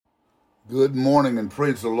Good morning and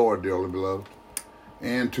praise the Lord, dearly beloved,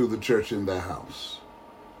 and to the church in thy house.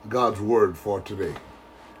 God's word for today,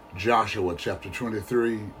 Joshua chapter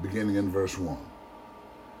 23, beginning in verse 1.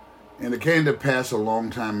 And it came to pass a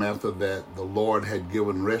long time after that the Lord had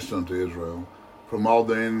given rest unto Israel from all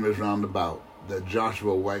their enemies round about, that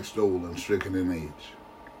Joshua waxed old and stricken in age.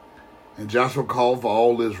 And Joshua called for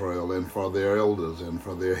all Israel, and for their elders, and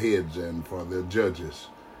for their heads, and for their judges,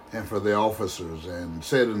 and for their officers, and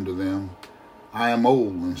said unto them, I am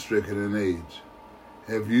old and stricken in age.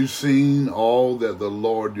 Have you seen all that the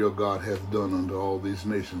Lord your God hath done unto all these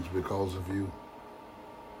nations because of you?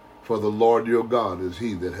 For the Lord your God is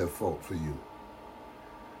he that hath fought for you.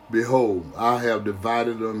 Behold, I have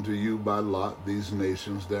divided unto you by lot these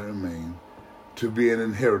nations that remain, to be an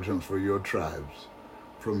inheritance for your tribes,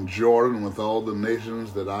 from Jordan with all the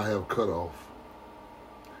nations that I have cut off,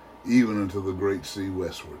 even unto the great sea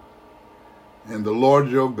westward. And the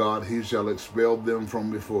Lord your God, he shall expel them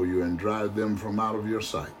from before you, and drive them from out of your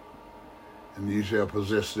sight. And ye shall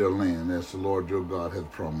possess their land, as the Lord your God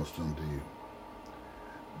hath promised unto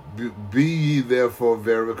you. Be ye therefore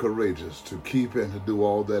very courageous, to keep and to do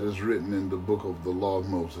all that is written in the book of the law of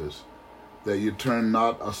Moses, that ye turn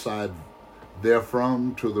not aside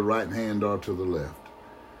therefrom to the right hand or to the left,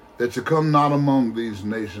 that ye come not among these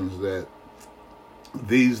nations,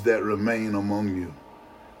 these that remain among you,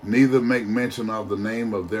 neither make mention of the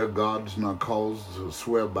name of their gods, nor cause to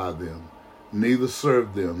swear by them, neither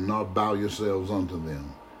serve them, nor bow yourselves unto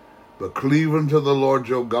them, but cleave unto the Lord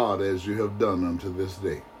your God, as you have done unto this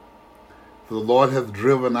day. For the Lord hath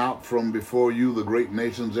driven out from before you the great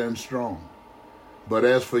nations and strong. But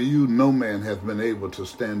as for you, no man hath been able to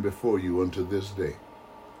stand before you unto this day.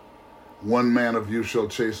 One man of you shall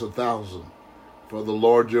chase 1,000, for the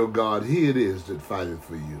Lord your God, he it is that fighteth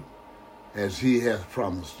for you, as he hath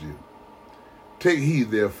promised you. Take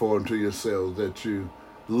heed therefore unto yourselves, that you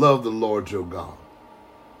love the Lord your God.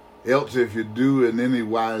 Else if you do in any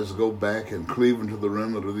wise go back and cleave unto the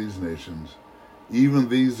remnant of these nations, even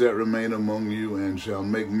these that remain among you, and shall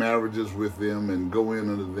make marriages with them, and go in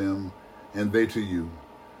unto them, and they to you,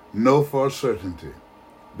 know for a certainty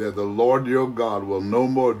that the Lord your God will no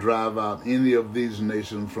more drive out any of these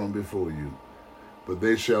nations from before you, but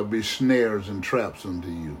they shall be snares and traps unto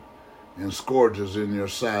you, and scourges in your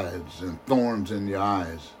sides, and thorns in your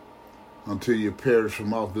eyes, until you perish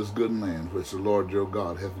from off this good land which the Lord your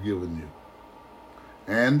God hath given you.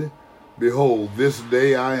 And, behold, this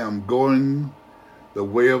day I am going the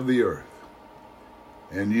way of the earth,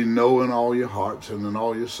 and ye know in all your hearts and in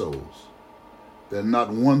all your souls, that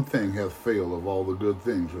not one thing hath failed of all the good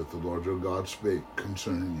things which the Lord your God spake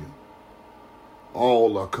concerning you.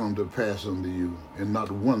 All are come to pass unto you, and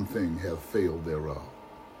not one thing hath failed thereof.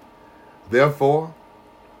 Therefore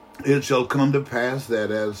it shall come to pass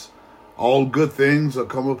that as all good things are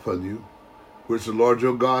come upon you, which the Lord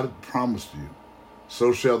your God promised you,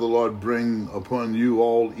 so shall the Lord bring upon you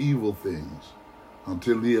all evil things,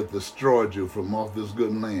 until he hath destroyed you from off this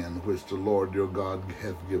good land which the Lord your God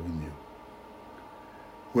hath given you.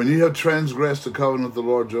 When ye have transgressed the covenant of the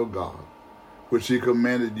Lord your God, which he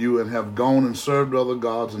commanded you, and have gone and served other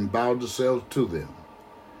gods, and bowed yourselves to them,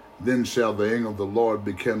 then shall the anger of the Lord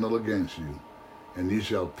be kindled against you, and ye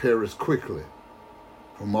shall perish quickly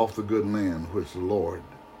from off the good land which the Lord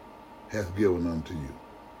hath given unto you.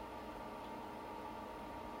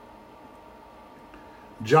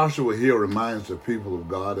 Joshua here reminds the people of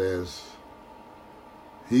God, as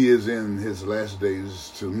he is in his last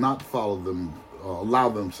days, to not follow them, allow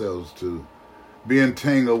themselves to be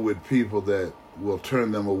entangled with people that will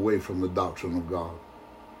turn them away from the doctrine of God.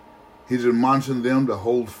 He's admonishing them to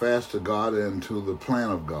hold fast to God and to the plan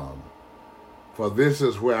of God, for this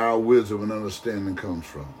is where our wisdom and understanding comes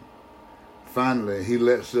from. Finally, he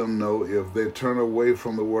lets them know if they turn away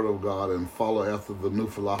from the word of God and follow after the new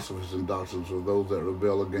philosophies and doctrines of those that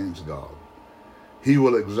rebel against God, he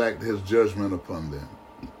will exact his judgment upon them,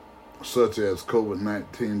 such as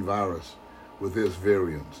COVID-19 virus with its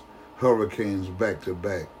variants, hurricanes back to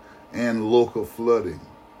back, and local flooding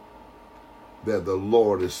that the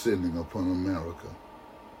Lord is sending upon America.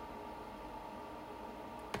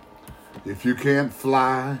 If you can't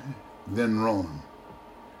fly, then run.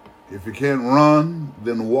 If you can't run,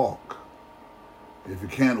 then walk. If you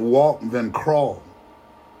can't walk, then crawl.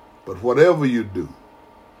 But whatever you do,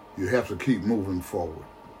 you have to keep moving forward.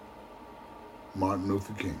 Martin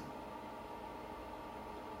Luther King.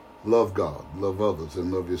 Love God, love others,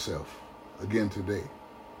 and love yourself. Again today,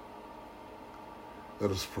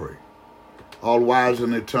 let us pray. All wise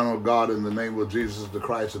and eternal God, in the name of Jesus the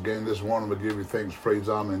Christ, again this morning we give you thanks, praise,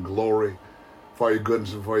 honor, and glory for your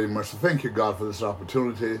goodness and for your mercy. Thank you, God, for this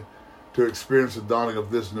opportunity to experience the dawning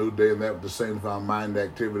of this new day, and that with the same of our mind, the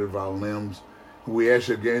activity of our limbs. We ask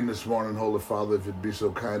you again this morning, Holy Father, if you'd be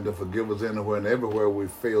so kind to forgive us anywhere and everywhere we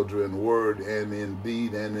failed you in word and in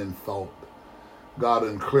deed and in thought. God,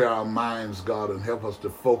 and clear our minds, God, and help us to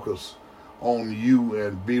focus on you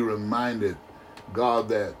and be reminded, God,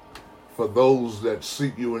 that for those that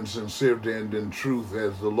seek you in sincerity and in truth,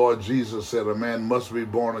 as the Lord Jesus said, a man must be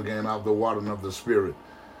born again of the water and of the Spirit.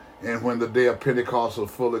 And when the day of Pentecost will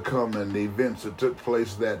fully come and the events that took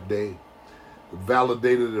place that day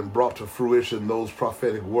validated and brought to fruition those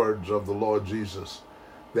prophetic words of the Lord Jesus,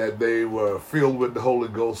 that they were filled with the Holy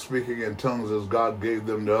Ghost, speaking in tongues as God gave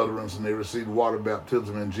them the utterance, and they received water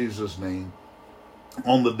baptism in Jesus' name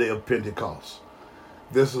on the day of Pentecost.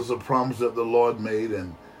 This is a promise that the Lord made,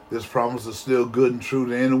 and this promise is still good and true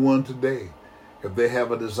to anyone today. If they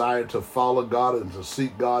have a desire to follow God and to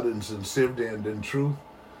seek God in sincerity and in truth,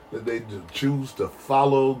 that they choose to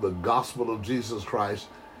follow the gospel of Jesus Christ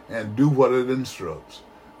and do what it instructs,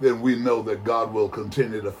 then we know that God will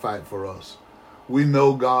continue to fight for us. We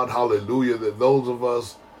know, God, hallelujah, that those of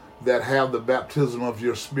us that have the baptism of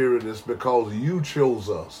your Spirit is because you chose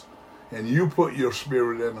us and you put your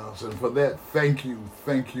Spirit in us. And for that, thank you,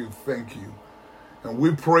 thank you, thank you. And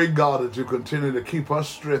we pray, God, that you continue to keep us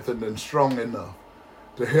strengthened and strong enough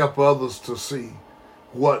to help others to see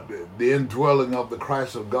what the indwelling of the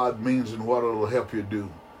Christ of God means and what it will help you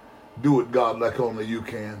do. Do it, God, like only you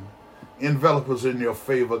can. Envelop us in your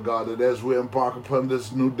favor, God, that as we embark upon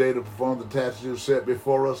this new day to perform the tasks you set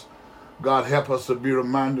before us, God, help us to be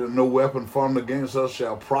reminded that no weapon formed against us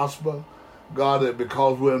shall prosper. God, that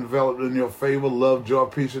because we're enveloped in your favor, love, joy,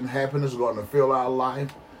 peace, and happiness is going to fill our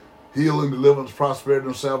life. Healing, deliverance, prosperity,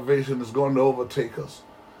 and salvation is going to overtake us.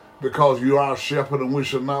 Because you are our shepherd and we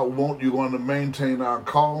shall not want, you're going to maintain our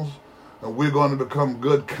cause, and we're going to become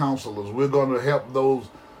good counselors. We're going to help those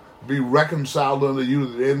be reconciled unto you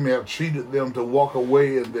that the enemy have cheated them to walk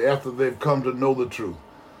away after they've come to know the truth.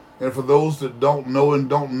 And for those that don't know and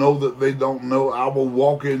don't know that they don't know, I will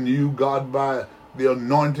walk in you, God, by the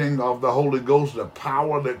anointing of the Holy Ghost, the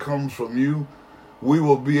power that comes from you. We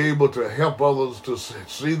will be able to help others to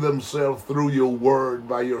see themselves through your word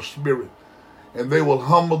by your Spirit. And they will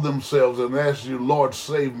humble themselves and ask you, Lord,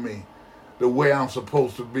 save me the way I'm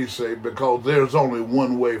supposed to be saved, because there's only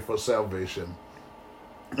one way for salvation.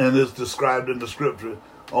 And it's described in the scripture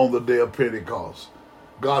on the day of Pentecost.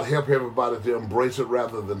 God, help everybody to embrace it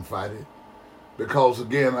rather than fight it. Because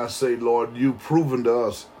again, I say, Lord, you've proven to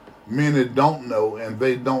us many don't know, and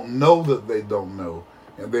they don't know that they don't know.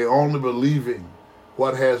 And they're only believing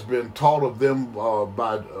what has been taught of them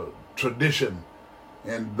by tradition.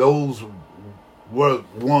 And those were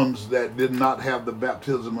ones that did not have the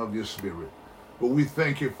baptism of your Spirit. But we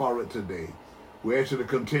thank you for it today. We ask you to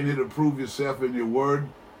continue to prove yourself in your word,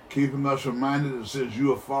 keeping us reminded that since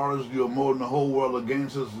you are for us, you are more than the whole world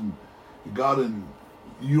against us. And God, and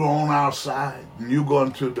you're on our side, and you're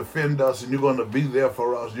going to defend us, and you're going to be there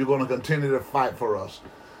for us. You're going to continue to fight for us.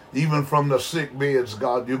 Even from the sick beds,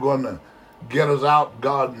 God, you're going to get us out,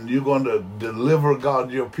 God, and you're going to deliver,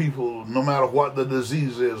 God, your people, no matter what the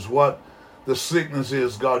disease is, what the sickness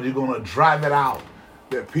is, God, you're going to drive it out,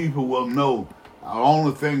 that people will know. The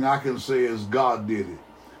only thing I can say is God did it.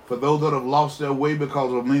 For those that have lost their way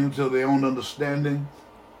because of leaning to their own understanding,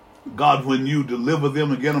 God, when you deliver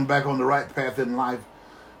them and get them back on the right path in life,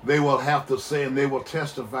 they will have to say and they will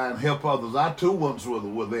testify and help others. I too once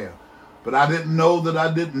were there, but I didn't know that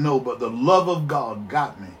I didn't know, but the love of God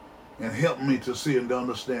got me and helped me to see and to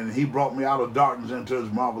understand. And he brought me out of darkness into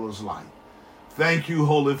his marvelous light. Thank you,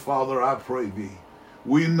 Holy Father, I pray thee.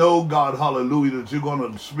 We know, God, hallelujah, that you're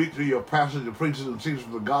going to speak to your pastors, your preachers, and teachers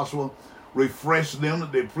of the gospel. Refresh them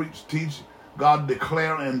that they preach, teach, God,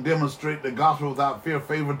 declare and demonstrate the gospel without fear,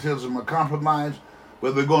 favoritism, or compromise.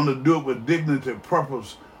 But they're going to do it with dignity,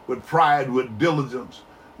 purpose, with pride, with diligence.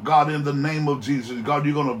 God, in the name of Jesus, God,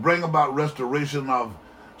 you're going to bring about restoration of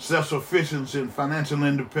self-sufficiency and financial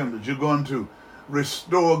independence. You're going to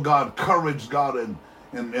restore, God, courage, God, and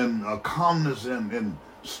calmness and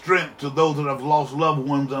strength to those that have lost loved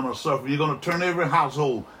ones and are suffering. You're going to turn every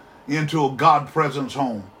household into a God-presence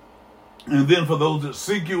home. And then for those that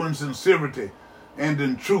seek you in sincerity and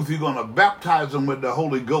in truth, you're going to baptize them with the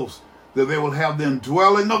Holy Ghost, that they will have the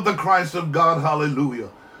indwelling of the Christ of God, hallelujah.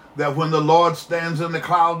 That when the Lord stands in the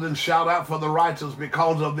clouds and shout out for the righteous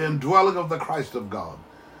because of the indwelling of the Christ of God,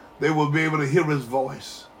 they will be able to hear his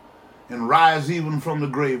voice and rise even from the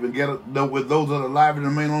grave and get with those that are alive and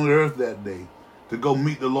remain on the earth that day to go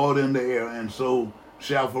meet the Lord in the air, and so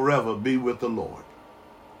shall forever be with the Lord.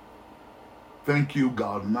 Thank you,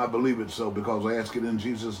 God, and I believe it so because I ask it in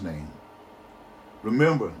Jesus' name.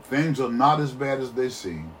 Remember, things are not as bad as they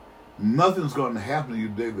seem. Nothing's going to happen to you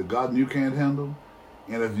today that God and you can't handle.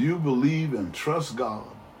 And if you believe and trust God,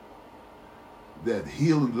 that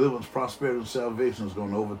healing, deliverance, prosperity, and salvation is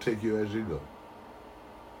going to overtake you as you go.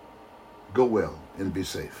 Go well and be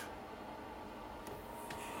safe.